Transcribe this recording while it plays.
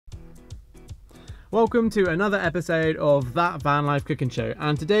Welcome to another episode of That Vanlife Cooking Show,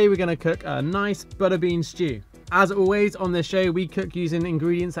 and today we're going to cook a nice butter bean stew. As always on this show, we cook using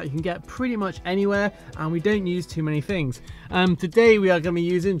ingredients that you can get pretty much anywhere, and we don't use too many things. Today we are going to be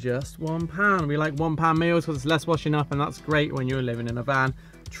using just one pan. We like one pan meals because it's less washing up, and that's great when you're living in a van,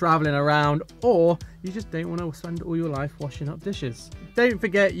 traveling around, or you just don't want to spend all your life washing up dishes. Don't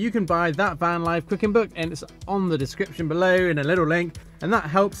forget, you can buy That Vanlife Cooking Book, and it's on the description below in a little link, and that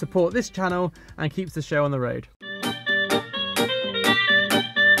helps support this channel and keeps the show on the road.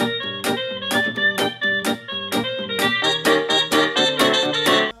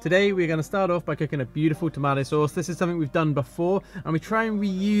 Today we're going to start off by cooking a beautiful tomato sauce. This is something we've done before, and we try and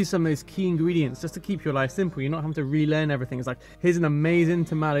reuse some of those key ingredients just to keep your life simple. You're not having to relearn everything. It's like, here's an amazing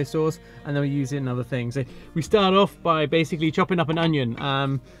tomato sauce, and then we use it in other things. So we start off by basically chopping up an onion.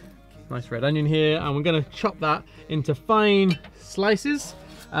 Nice red onion here, and we're going to chop that into fine slices,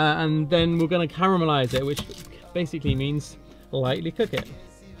 and then we're going to caramelize it, which basically means lightly cook it.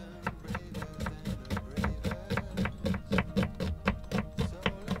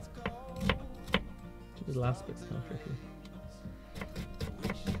 The last bit's kind of tricky.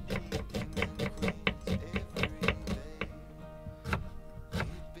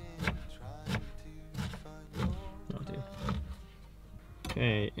 That'll do.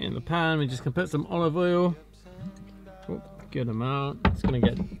 Okay, in the pan we're just gonna put some olive oil. Oh, good amount. It's gonna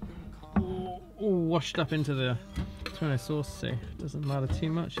get all washed up into the tomato sauce, so it doesn't matter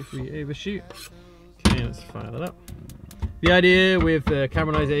too much if we overshoot. Okay, let's fire that up. The idea with the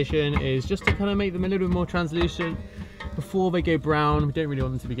caramelization is just to kind of make them a little bit more translucent before they go brown. We don't really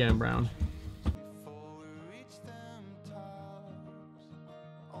want them to be going brown.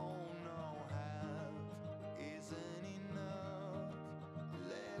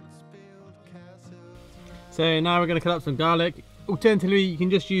 So now we're going to cut up some garlic. Alternatively, you can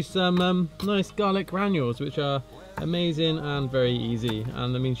just use some nice garlic granules, which are amazing and very easy,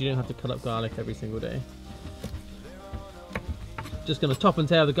 and that means you don't have to cut up garlic every single day. Just going to top and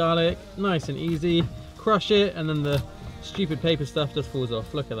tail the garlic, nice and easy, crush it, and then the stupid paper stuff just falls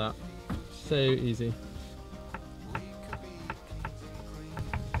off. Look at that, so easy.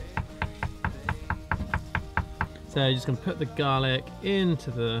 So you're just going to put the garlic into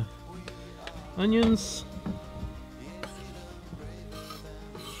the onions.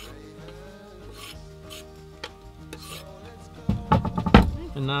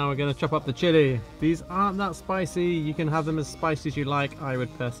 And now we're going to chop up the chili. These aren't that spicy. You can have them as spicy as you like. I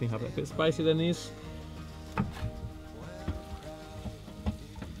would personally have it a bit spicier than these.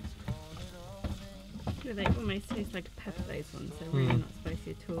 They almost taste like a pepper, those ones. They're really not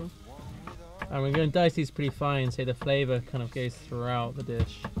spicy at all. And we're going to dice these pretty fine so the flavour kind of goes throughout the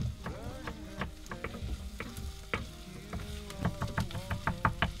dish.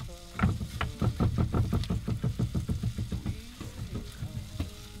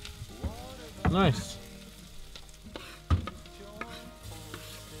 Nice.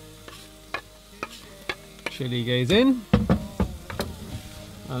 Chili goes in,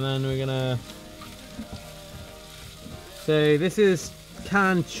 and then we're gonna. So this is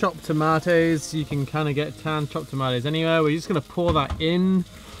canned chopped tomatoes. You can kind of get canned chopped tomatoes anywhere. We're just gonna pour that in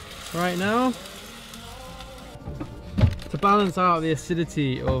right now to balance out the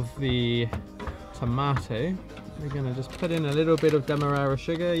acidity of the tomato. We're going to just put in a little bit of demerara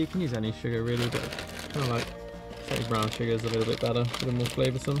sugar. You can use any sugar really, but kind of like say brown sugar is a little bit better, a little more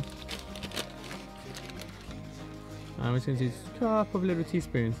flavoursome. And we're just going to use a couple of little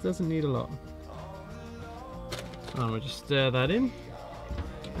teaspoons. Doesn't need a lot. And we'll just stir that in.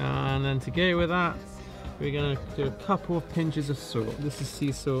 And then to go with that, we're going to do a couple of pinches of salt. This is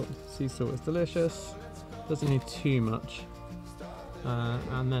sea salt. Sea salt is delicious. Doesn't need too much.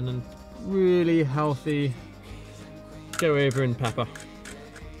 And then a really healthy go over in pepper.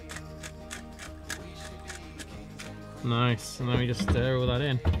 Nice, and then we just stir all that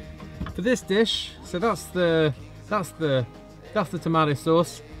in. For this dish, so that's the tomato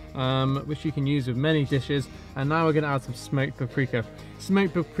sauce, which you can use with many dishes. And now we're going to add some smoked paprika.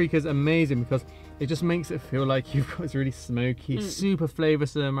 Smoked paprika is amazing because it just makes it feel like you've got this really smoky, super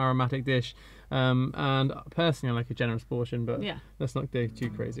flavoursome, aromatic dish. And personally, I like a generous portion, but yeah, let's not go too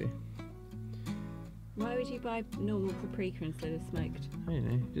crazy. Why would you buy normal paprika instead of smoked? I don't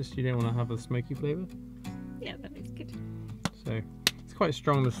know, just you don't want to have a smoky flavour. Yeah, that looks good. So it's quite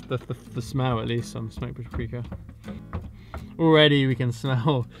strong, the smell at least on smoked paprika. Already we can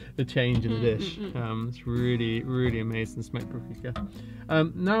smell the change in the dish. It's really, really amazing smoked paprika.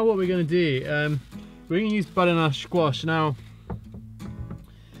 Now what we're going to do, we're going to use butternut squash. Now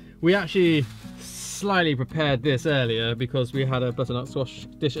we actually slightly prepared this earlier because we had a butternut squash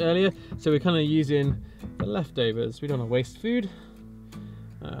dish earlier, so we're kind of using the leftovers. We don't want to waste food.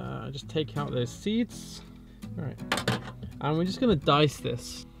 Just take out those seeds. All right, and we're just going to dice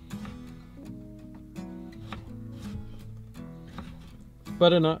this.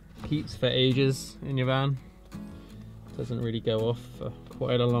 Butternut keeps for ages in your van. Doesn't really go off for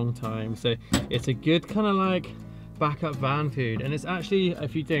quite a long time, so it's a good kind of like backup van food. And it's actually,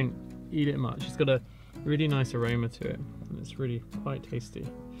 if you don't eat it much, it's got a really nice aroma to it, and it's really quite tasty.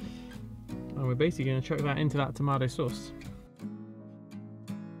 And we're basically going to chuck that into that tomato sauce.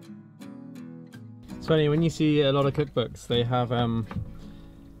 It's funny when you see a lot of cookbooks, they have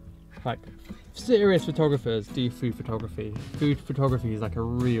like serious photographers do food photography. Food photography is like a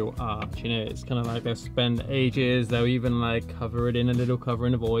real art, you know. It's kind of like they'll spend ages, they'll even like cover it in a little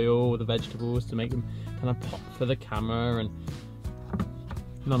covering of oil with the vegetables to make them kind of pop for the camera, and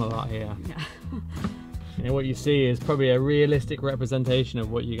none of that here. Yeah. You know, what you see is probably a realistic representation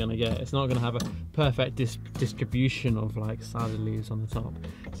of what you're going to get. It's not going to have a perfect distribution of like salad leaves on the top.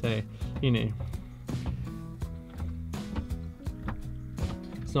 So, you know,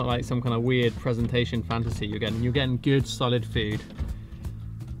 it's not like some kind of weird presentation fantasy you're getting. You're getting good solid food,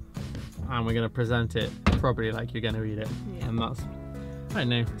 and we're going to present it probably like you're going to eat it. Yeah. And that's, I don't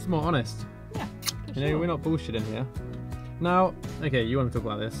know, it's more honest. Yeah, You know, we're not bullshitting here. Now, okay, you want to talk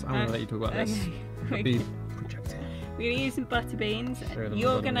about this. I'm going to let you talk about this. Okay. Be projected. We're gonna use some butter beans.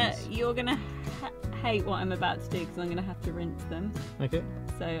 You're gonna hate what I'm about to do because I'm gonna have to rinse them. Okay.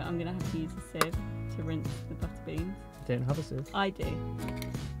 So I'm gonna have to use a sieve to rinse the butter beans. You don't have a sieve. I do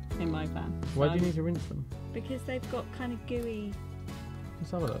in my van. Why do you need to rinse them? Because they've got kind of gooey.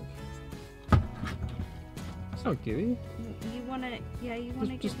 Let's have a look. It's not gooey. You wanna, yeah, you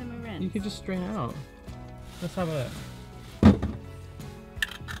wanna give them a rinse. You could just strain it out. Let's have a look.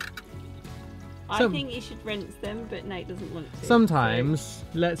 I think you should rinse them, but Nate doesn't want to. Sometimes,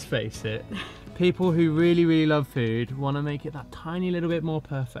 let's face it, people who really, really love food want to make it that tiny little bit more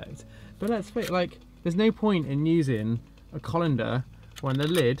perfect. But let's face it, like, there's no point in using a colander when the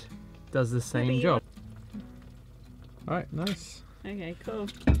lid does the same job. Alright, nice. Okay, cool.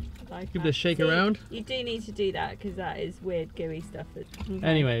 Give it a shake around. You do need to do that because that is weird gooey stuff. Okay.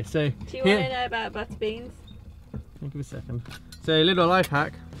 Anyway, so do you want to know about butter beans? Give me a second. So, a little life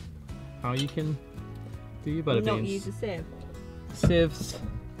hack. How you can do your butter beans. Not use a sieve. Sieves,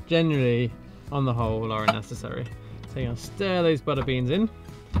 generally, on the whole, are unnecessary. So you're going to stir those butter beans in,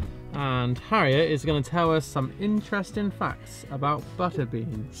 and Harriet is going to tell us some interesting facts about butter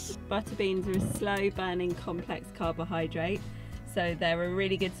beans. Butter beans are a slow burning complex carbohydrate, so they're a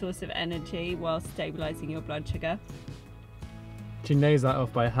really good source of energy while stabilising your blood sugar. She knows that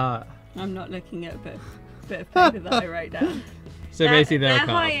off by heart. I'm not looking at a bit of paper that I wrote down. So basically they're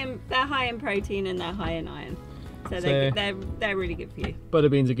high in protein and they're high in iron. So they're really good for you. Butter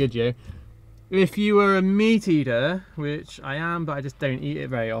beans are good, yo. If you were a meat eater, which I am, but I just don't eat it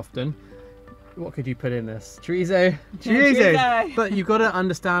very often, what could you put in this? Chorizo? Chorizo! But you've got to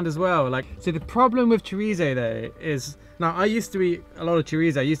understand as well, like, so the problem with chorizo though is, now I used to eat a lot of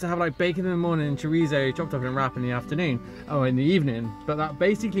chorizo. I used to have like bacon in the morning and chorizo chopped up in wrap in the afternoon, or in the evening. But that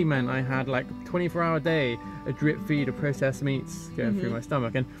basically meant I had like a 24-hour day, a drip feed of processed meats going through my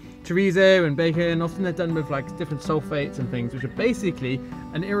stomach. And chorizo and bacon, often they're done with like different sulfates and things, which are basically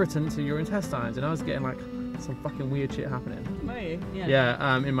an irritant to your intestines. And I was getting like some fucking weird shit happening. Were you? Yeah.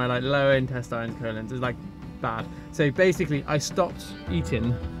 Yeah, in my like lower intestine colons. It's like bad. So basically I stopped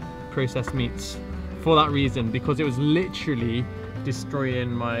eating processed meats for that reason, because it was literally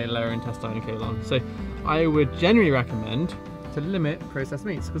destroying my lower intestine colon. So I would generally recommend to limit processed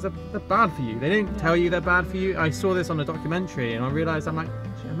meats because they're bad for you. They don't tell you they're bad for you. I saw this on a documentary and I realized I'm like,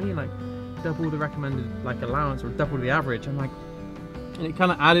 I mean, like double the recommended like allowance or double the average. I'm like, and it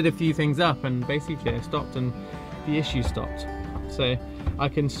kind of added a few things up, and basically I stopped and the issue stopped. So I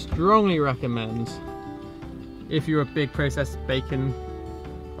can strongly recommend, if you're a big processed bacon,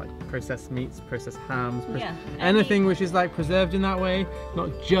 like processed meats, processed hams, anything which is like preserved in that way, not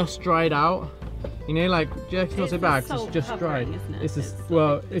just dried out. You know, like jerky's not so bad because it's just dried. It's a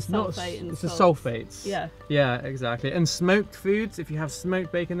sulfates. Yeah. Yeah, exactly. And smoked foods, if you have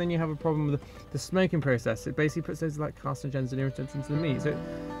smoked bacon, then you have a problem with the smoking process. It basically puts those like carcinogens and irritants into the meat. So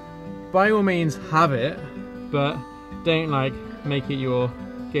by all means have it, but don't like make it your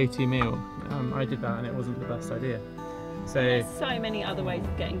go-to meal. I did that and it wasn't the best idea. So there's so many other ways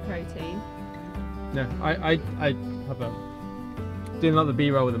of getting protein. No, I have doing like the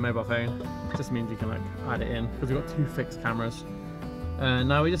B-roll with a mobile phone. Just means you can like add it in because we've got 2 fixed cameras.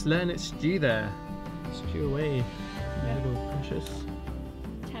 Now we're just letting it stew there. Stew away, little precious.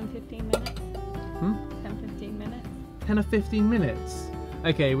 10-15 minutes. 10-15 minutes. 10 or 15 minutes?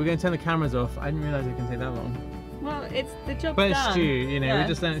 Okay, we're going to turn the cameras off. I didn't realise it can take that long. Well, it's the job But it's done. stew, you know, Yeah, we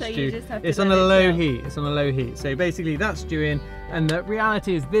just let it so stew. you just have to It's on let a it low chill. heat. It's on a low heat. So basically that's stewing, and the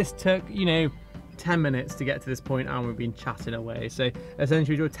reality is this took, you know, 10 minutes to get to this point, and we've been chatting away. So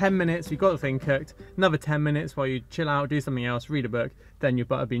essentially we do 10 minutes, you've got the thing cooked, another 10 minutes while you chill out, do something else, read a book, then your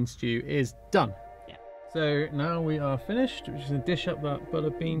butter bean stew is done. Yeah. So now we are finished. We're just gonna dish up that butter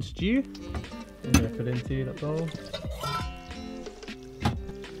bean stew. I'm gonna put it into that bowl.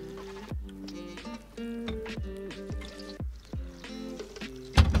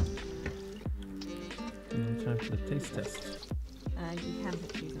 And time for the taste test. You can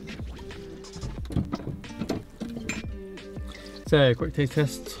put cheese on top. So, quick taste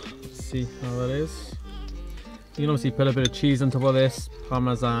test. Let's see how that is. You can obviously put a bit of cheese on top of this,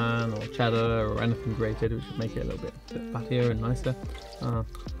 parmesan or cheddar or anything grated, which would make it a little bit fattier and nicer.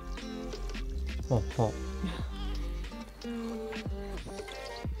 Oh, hot.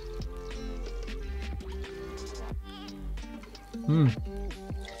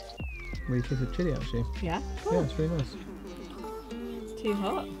 Really tastes of chili actually. Yeah? Cool. Yeah, it's really nice. Too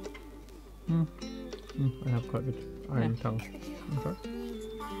hot? I have quite a good iron tongue. Okay.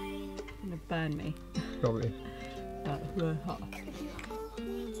 Gonna burn me. Probably. We're hot.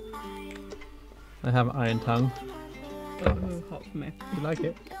 I have an iron tongue. It's hot for me. You like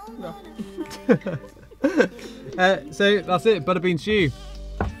it? Yeah. So that's it, butter bean stew.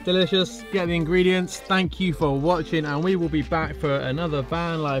 Delicious. Get the ingredients. Thank you for watching, and we will be back for another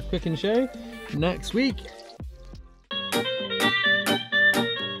Van Life Cooking Show next week.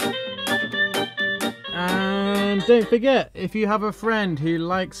 And don't forget, if you have a friend who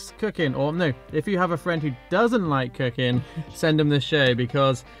likes cooking, or no, if you have a friend who doesn't like cooking, send them this show,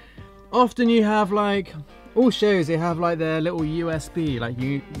 because often you have like, all shows, they have like their little USP, like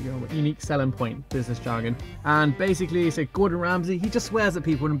unique selling point, business jargon. And basically, so Gordon Ramsay, he just swears at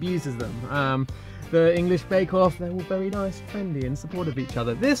people and abuses them. The English Bake Off, they're all very nice, friendly and supportive of each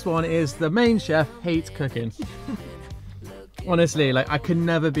other. This one is the main chef hates cooking. Honestly, like I could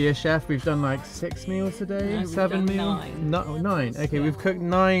never be a chef. We've done like 6 meals a day, No, 7 we've meals? done 9. No, 9. Okay, we've cooked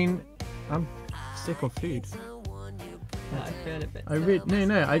 9. I'm sick of food. I feel a bit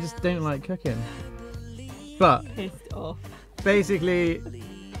No, I just don't like cooking. But pissed off. basically,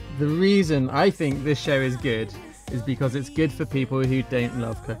 the reason I think this show is good is because it's good for people who don't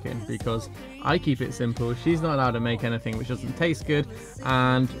love cooking, because I keep it simple. She's not allowed to make anything which doesn't taste good,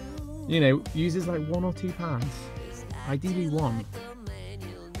 and you know, uses like 1 or 2 pans. Ideally 1.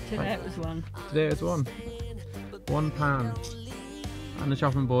 Today it was 1. Today it's 1. 1 pan. And a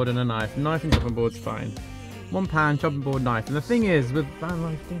chopping board and a knife. Knife and chopping board's fine. 1 pan, chopping board, knife. And the thing is, with Van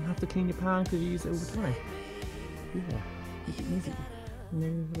Life, you don't have to clean your pan because you use it all the time. Yeah, keep it easy.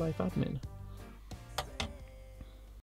 No life admin.